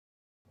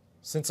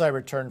Since I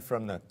returned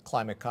from the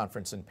climate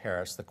conference in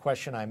Paris, the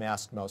question I'm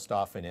asked most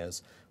often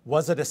is,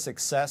 was it a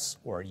success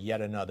or yet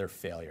another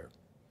failure?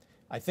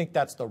 I think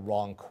that's the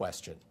wrong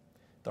question.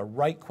 The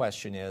right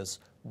question is,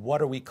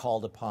 what are we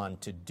called upon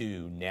to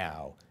do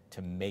now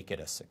to make it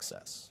a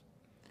success?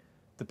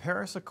 The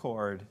Paris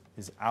Accord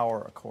is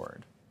our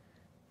accord.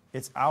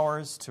 It's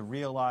ours to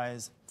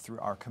realize through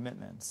our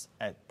commitments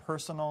at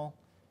personal,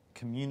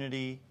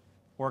 community,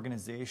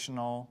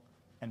 organizational,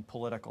 and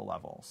political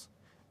levels.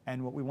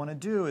 And what we want to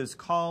do is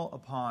call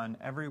upon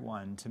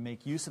everyone to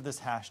make use of this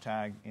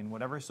hashtag in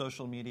whatever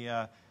social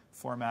media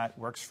format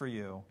works for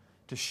you,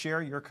 to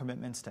share your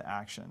commitments to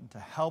action, to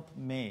help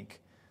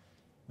make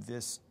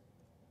this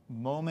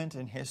moment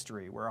in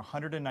history where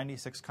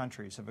 196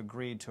 countries have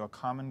agreed to a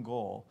common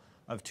goal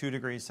of 2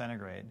 degrees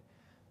centigrade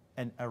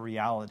and a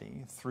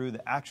reality through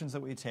the actions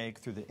that we take,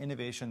 through the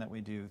innovation that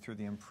we do, through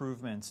the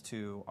improvements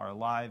to our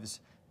lives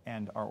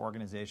and our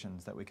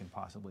organizations that we can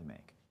possibly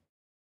make.